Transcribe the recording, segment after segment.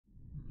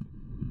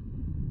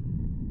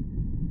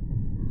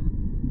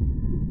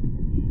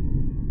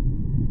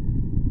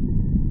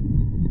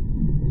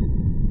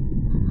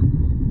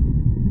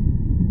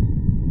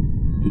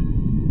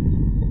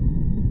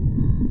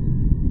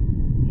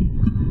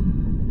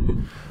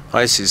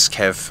Hi, this is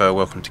Kev,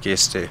 welcome to Gear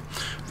Steer.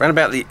 Around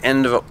about the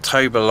end of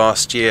October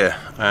last year,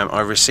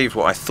 I received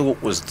what I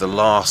thought was the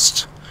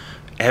last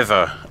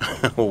ever,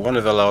 or one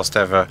of the last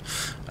ever,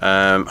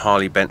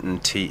 Harley Benton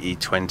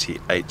TE20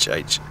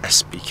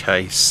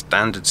 SBK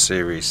Standard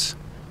Series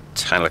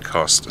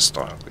Telecaster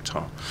style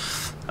guitar.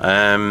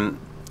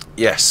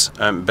 Yes,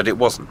 but it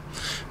wasn't.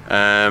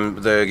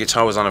 The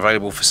guitar was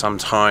unavailable for some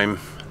time.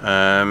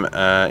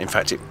 In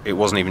fact, it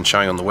wasn't even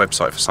showing on the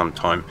website for some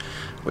time,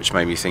 which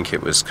made me think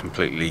it was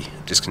completely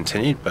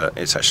discontinued, but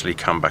it's actually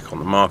come back on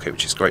the market,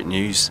 which is great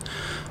news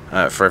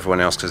for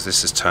everyone else, because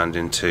this has turned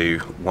into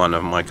one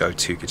of my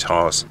go-to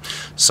guitars.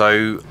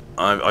 So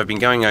I've been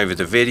going over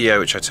the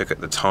video which I took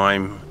at the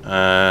time,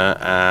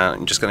 and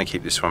I'm just going to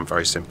keep this one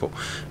very simple.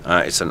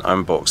 It's an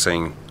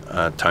unboxing,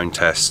 tone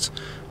test,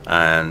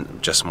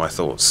 and just my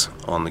thoughts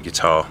on the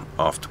guitar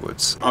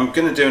afterwards. I'm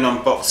going to do an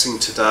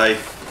unboxing today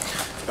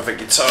of a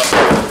guitar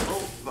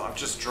that I've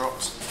just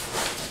dropped.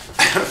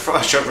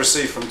 Which I've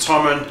received from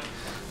Tommen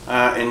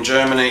in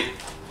Germany,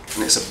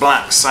 and it's a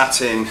black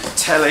satin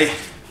Tele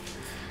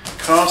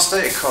caster.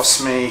 It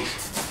cost me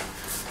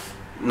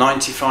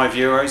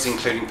 €95,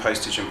 including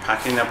postage and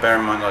packing. Now bear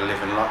in mind I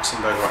live in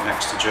Luxembourg, right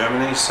next to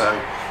Germany, so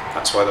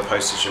that's why the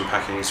postage and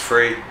packing is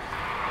free.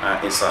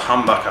 It's a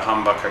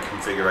humbucker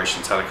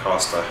configuration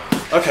Telecaster.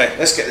 Okay,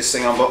 let's get this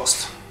thing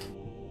unboxed.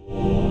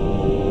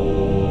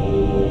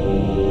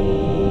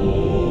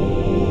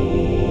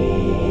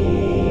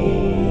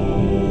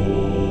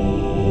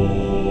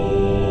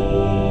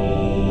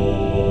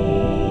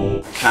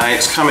 Okay,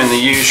 it's come in the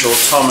usual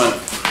Tommen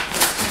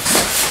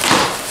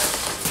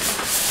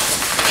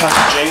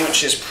packaging,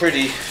 which is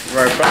pretty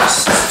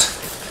robust.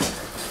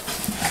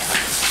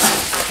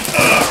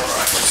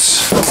 Alright,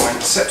 well,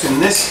 except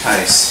in this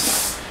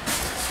case,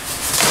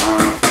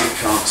 you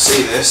can't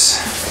see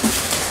this.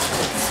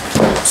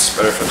 It's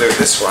better if I do it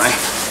this way.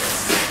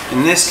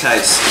 In this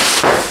case,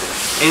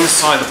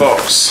 inside the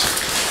box,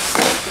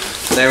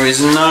 there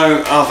is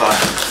no other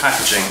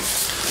packaging.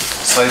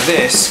 So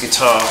this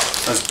guitar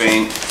has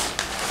been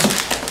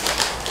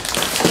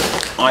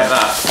like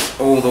that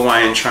all the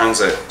way in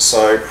transit,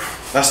 so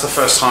that's the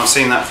first time I've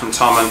seen that from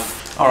Tommen.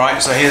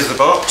 Alright, so here's the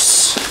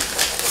box.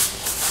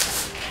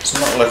 It's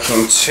not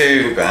looking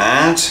too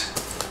bad.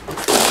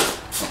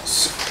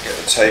 Let's get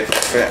the tape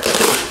off it.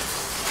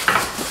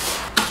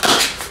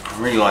 I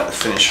really like the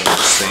finish of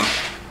this thing.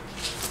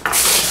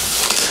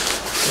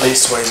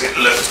 Leastways it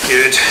looks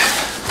good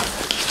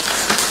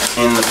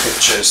in the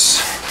pictures.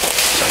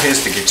 So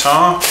here's the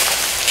guitar.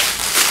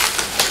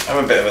 I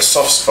have a bit of a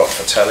soft spot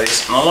for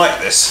Teles, and I like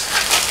this.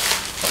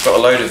 I've got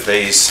a load of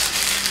these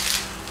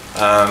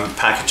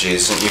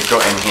packages, and you've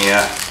got in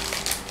here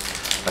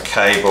a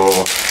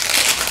cable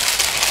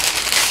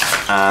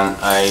and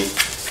a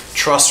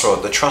truss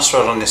rod. The truss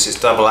rod on this is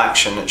double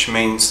action, which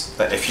means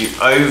that if you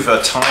over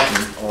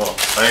tighten or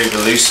over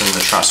loosen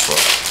the truss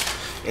rod,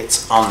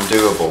 it's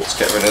undoable. Let's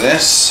get rid of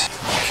this.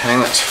 Okay,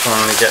 let's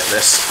finally get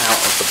this out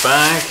of the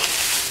bag.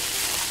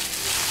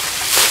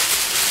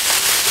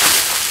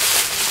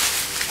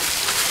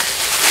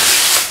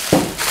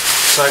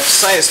 So to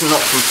say it's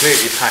not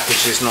completely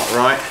packaged is not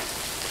right,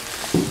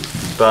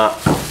 but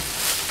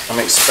I'm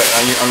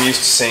used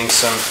to seeing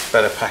some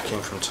better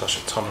packing from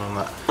Tommen on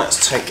that.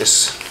 Let's take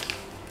this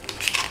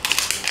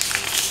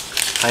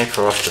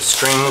paper off the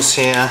strings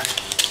here.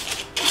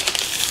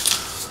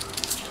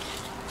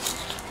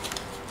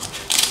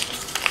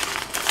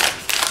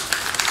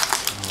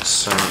 There's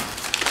some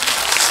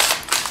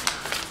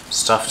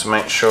stuff to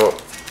make sure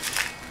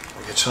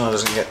the guitar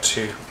doesn't get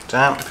too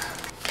damp.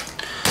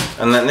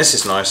 And then this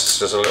is nice, it's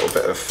just a little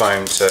bit of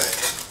foam to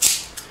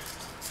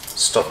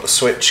stop the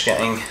switch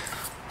getting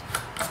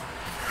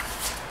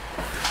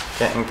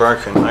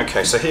broken.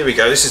 Okay, so here we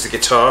go, this is the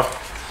guitar.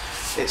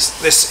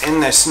 It's in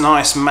this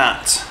nice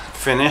matte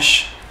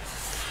finish,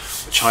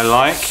 which I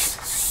like,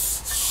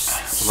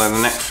 although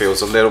the neck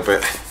feels a little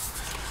bit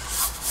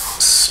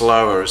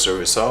slower as a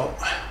result.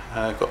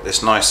 I've got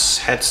this nice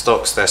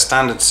headstocks, they're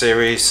standard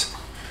series,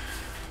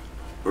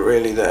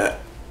 really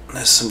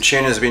there's some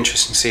tuners. It'll be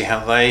interesting to see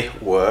how they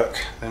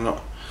work. They're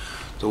not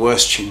the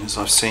worst tuners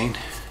I've seen.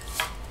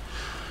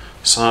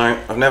 So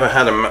I've never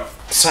had a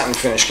satin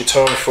finish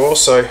guitar before,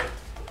 so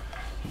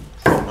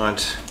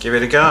I'd give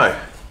it a go.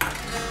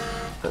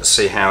 Let's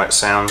see how it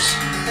sounds.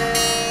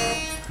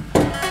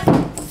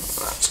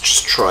 Let's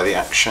just try the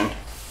action.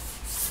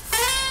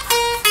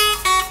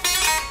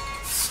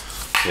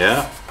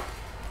 Yeah,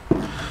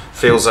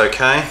 feels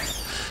okay.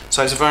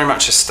 So it's very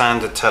much a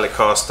standard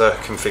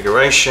Telecaster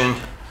configuration.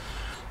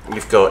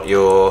 You've got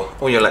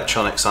all your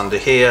electronics under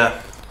here,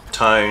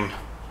 tone,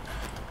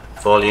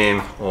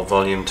 volume or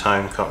volume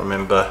tone, can't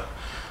remember.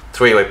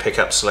 Three-way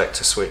pickup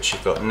selector switch,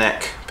 you've got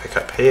neck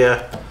pickup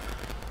here,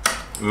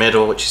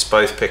 middle, which is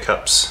both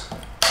pickups,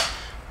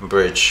 and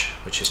bridge,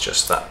 which is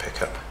just that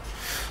pickup.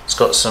 It's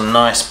got some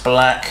nice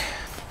black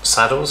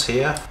saddles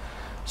here,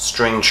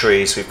 string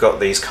trees. We've got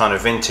these kind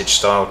of vintage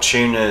style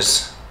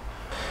tuners.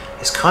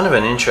 It's kind of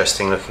an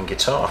interesting looking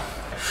guitar.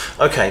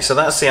 Okay, so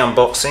that's the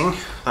unboxing,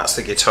 that's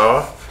the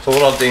guitar. So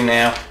what I'll do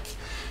now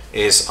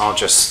is I'll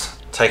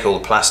just take all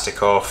the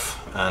plastic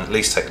off, and at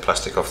least take the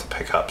plastic off the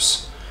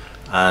pickups,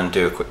 and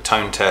do a quick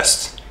tone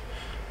test,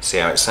 see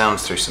how it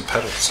sounds through some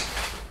pedals.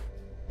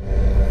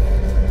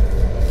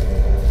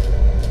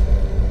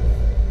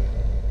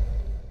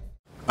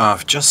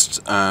 I've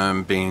just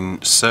been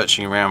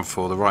searching around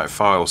for the right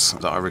files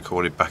that I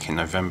recorded back in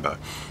November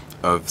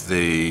of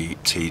the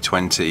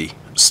TE20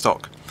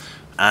 stock,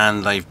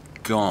 and they've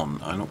gone.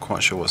 I'm not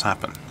quite sure what's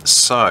happened,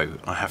 so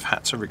I have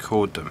had to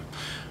record them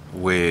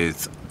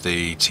with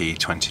the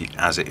TE20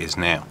 as it is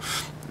now.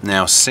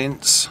 Now,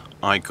 since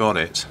I got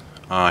it,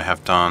 I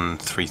have done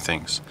three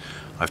things.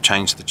 I've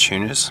changed the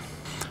tuners,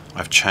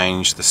 I've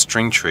changed the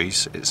string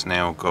trees. It's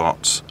now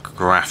got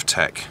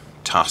Graphtec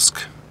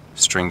Tusk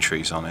string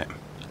trees on it.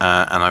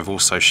 And I've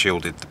also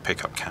shielded the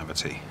pickup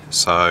cavity,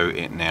 so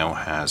it now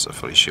has a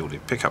fully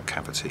shielded pickup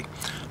cavity,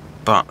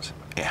 but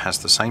it has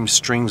the same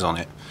strings on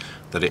it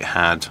that it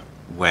had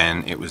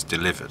when it was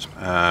delivered.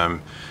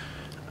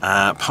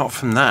 Apart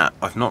from that,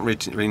 I've not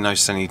really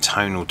noticed any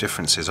tonal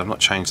differences. I've not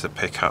changed the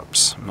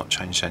pickups, I've not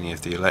changed any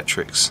of the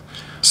electrics,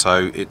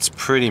 so it's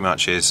pretty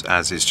much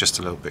as is, just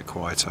a little bit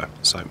quieter.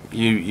 So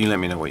you let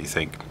me know what you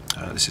think.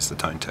 This is the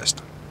tone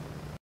test.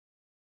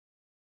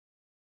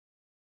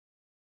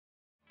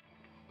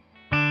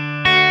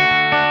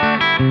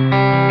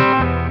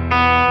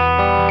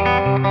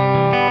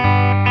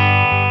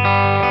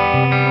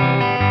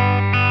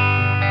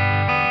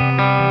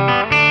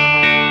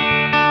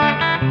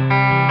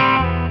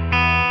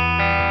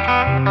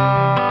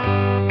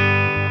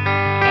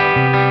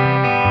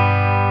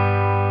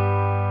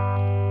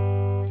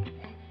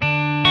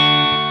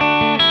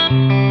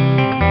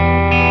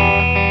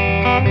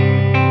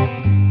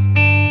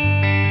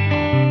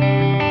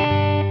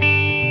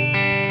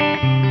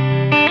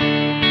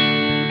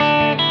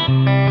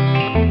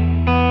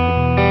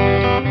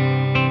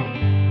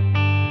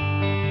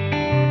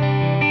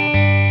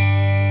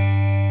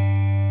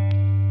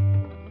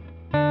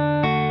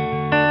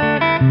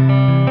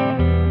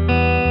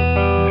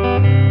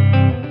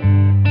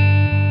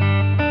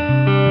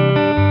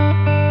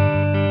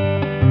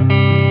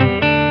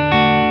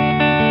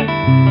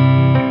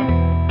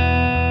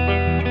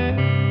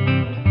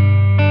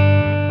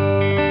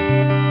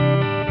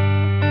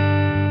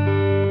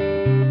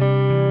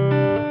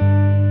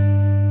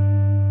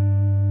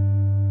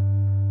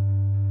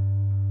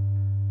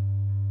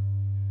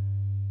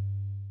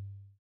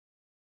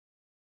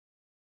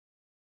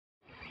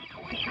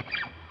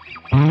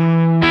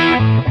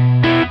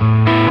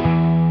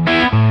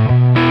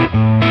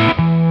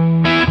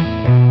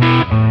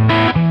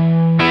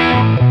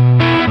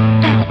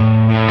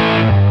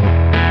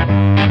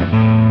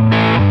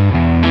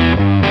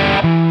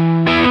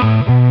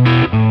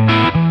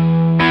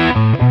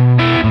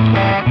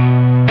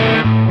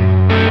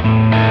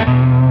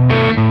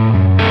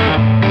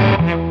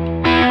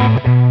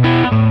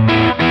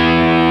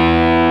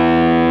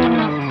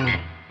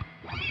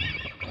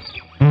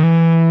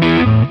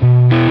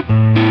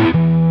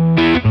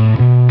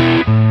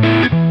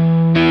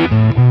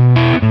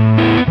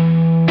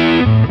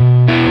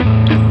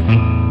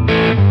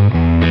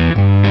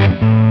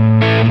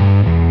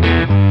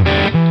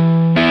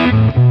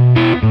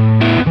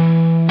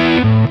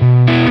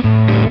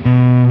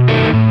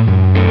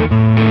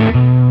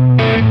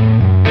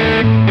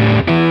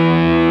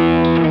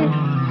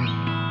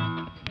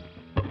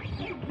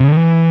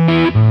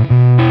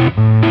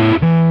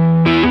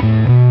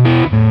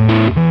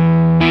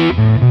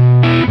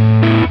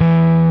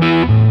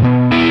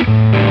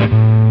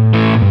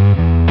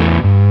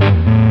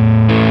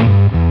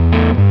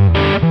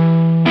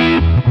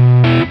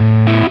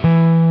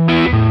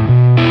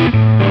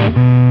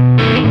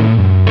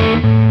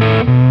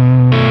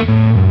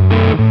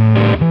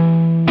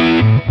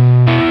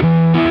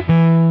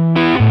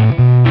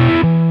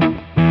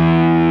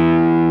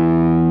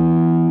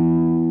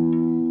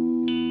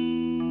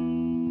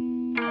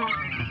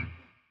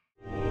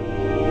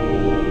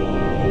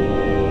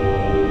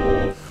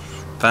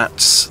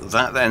 That's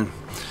that then.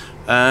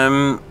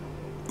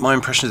 My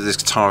impressions of this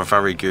guitar are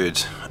very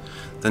good.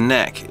 The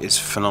neck is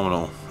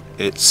phenomenal.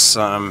 It's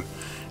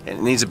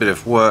it needs a bit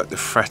of work. The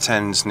fret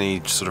ends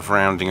need sort of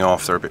rounding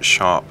off, they're a bit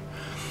sharp.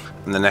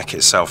 And the neck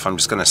itself, I'm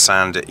just going to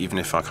sand it, even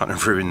if I kind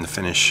of ruin the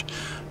finish,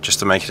 just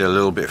to make it a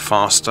little bit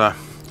faster.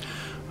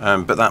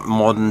 But that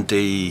modern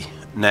D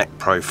neck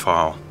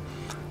profile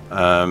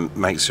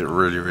makes it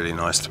really, really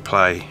nice to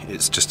play.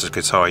 It's just a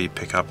guitar you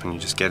pick up and you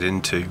just get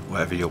into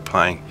whatever you're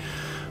playing.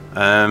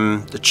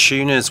 The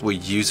tuners were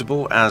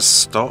usable as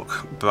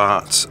stock,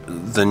 but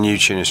the new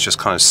tuners just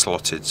kind of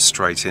slotted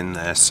straight in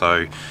there,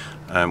 so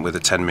with a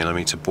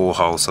 10mm bore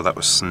hole, so that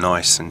was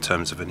nice in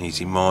terms of an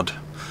easy mod.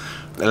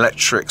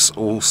 Electrics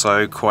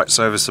also quite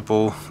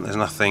serviceable. There's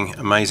nothing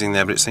amazing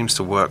there, but it seems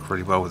to work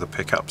really well with the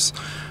pickups,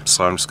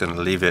 so I'm just going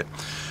to leave it.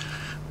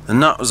 The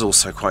nut was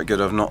also quite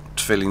good. I'm not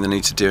feeling the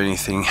need to do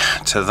anything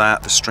to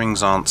that. The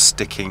strings aren't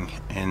sticking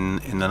in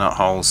the nut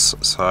holes,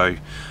 so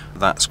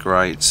that's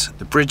great.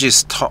 The bridge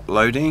is top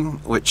loading,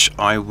 which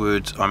I'd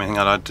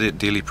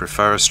ideally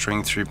prefer a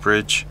string through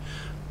bridge,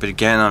 but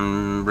again,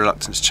 I'm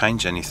reluctant to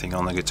change anything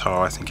on the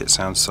guitar. I think it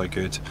sounds so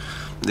good.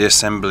 The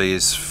assembly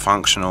is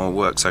functional,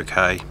 works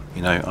okay.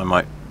 You know, I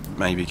might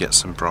maybe get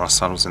some brass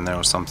saddles in there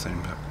or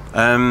something, but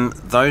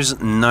those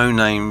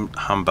no-name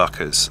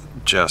humbuckers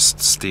just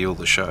steal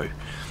the show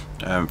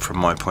from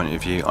my point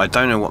of view. I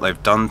don't know what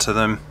they've done to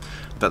them,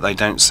 but they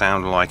don't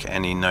sound like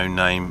any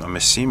no-name. I'm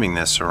assuming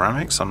they're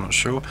ceramics, I'm not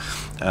sure.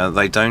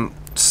 They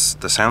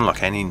sound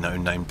like any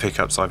no-name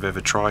pickups I've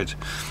ever tried.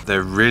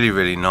 They're really,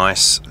 really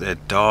nice. They're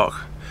dark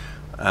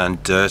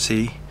and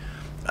dirty,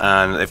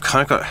 and they've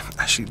kind of got,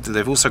 actually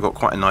they've also got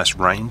quite a nice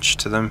range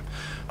to them.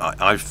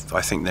 I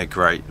think they're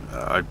great.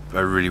 I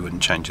really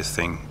wouldn't change a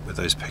thing with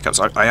those pickups.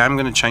 I am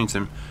going to change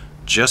them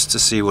just to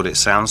see what it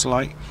sounds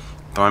like,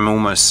 but I'm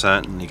almost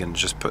certainly going to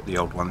just put the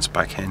old ones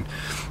back in.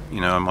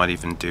 You know, I might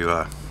even do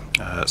a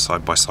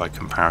side-by-side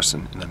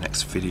comparison in the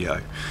next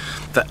video.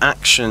 The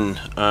action,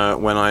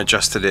 when I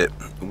adjusted it,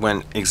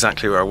 went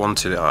exactly where I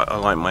wanted it. I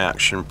like my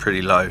action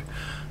pretty low,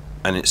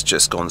 and it's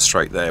just gone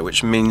straight there,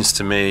 which means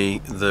to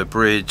me the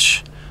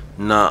bridge,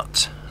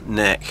 nut,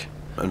 neck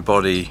and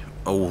body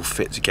all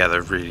fit together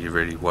really,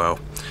 really well.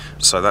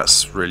 So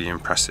that's really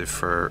impressive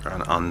for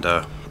an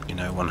under, you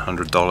know,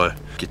 $100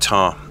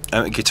 guitar.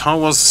 The guitar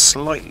was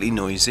slightly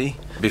noisy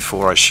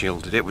before I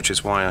shielded it, which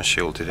is why I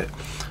shielded it,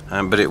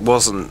 but it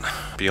wasn't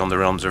beyond the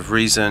realms of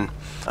reason,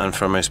 and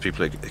for most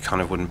people it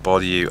kind of wouldn't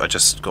bother you. I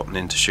just gotten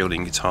into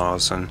shielding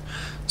guitars and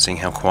seeing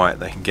how quiet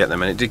they can get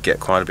them, and it did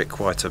get quite a bit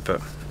quieter,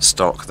 but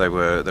stock they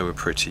were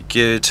pretty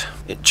good.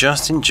 It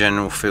just in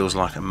general feels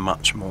like a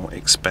much more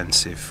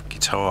expensive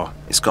guitar.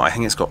 I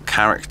think it's got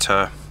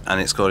character, and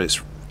it's got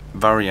its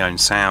very own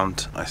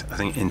sound. I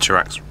think it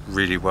interacts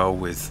really well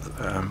with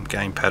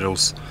gain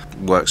pedals,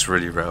 works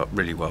really well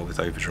with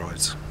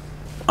overdrives.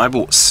 I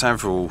bought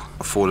several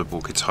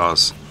affordable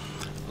guitars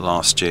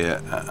last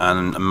year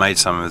and made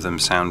some of them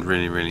sound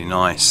really, really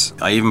nice.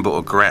 I even bought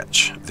a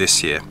Gretsch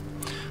this year,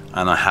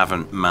 and I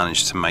haven't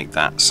managed to make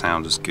that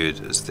sound as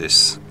good as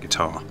this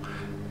guitar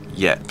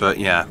yet, but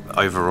yeah,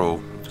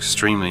 overall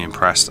extremely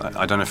impressed.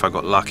 I don't know if I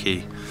got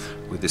lucky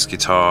with this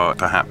guitar.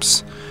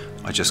 Perhaps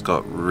I just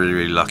got really,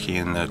 really lucky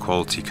in the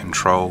quality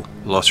control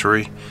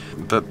lottery,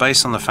 but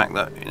based on the fact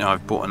that, you know,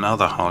 I've bought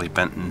another Harley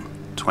Benton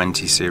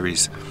 20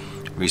 series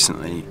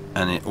recently,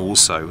 and it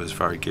also was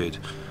very good,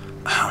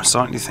 I'm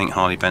starting to think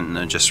Harley Benton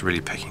are just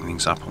really picking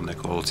things up on their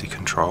quality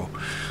control.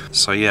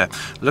 So yeah,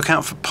 look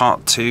out for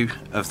part 2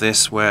 of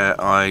this, where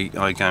I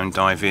go and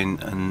dive in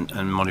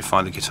and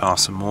modify the guitar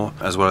some more,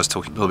 as well as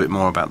talk a little bit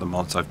more about the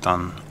mods I've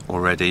done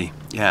already.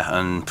 Yeah,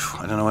 and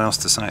I don't know what else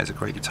to say, it's a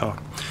great guitar.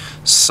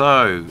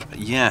 So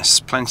yes,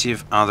 plenty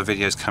of other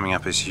videos coming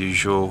up as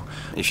usual.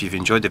 If you've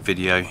enjoyed the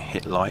video,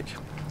 hit like.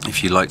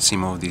 If you'd like to see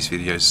more of these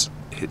videos,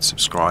 hit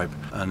subscribe.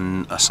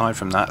 And aside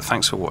from that,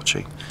 thanks for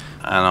watching,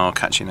 and I'll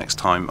catch you next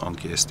time on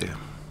Gear Steer.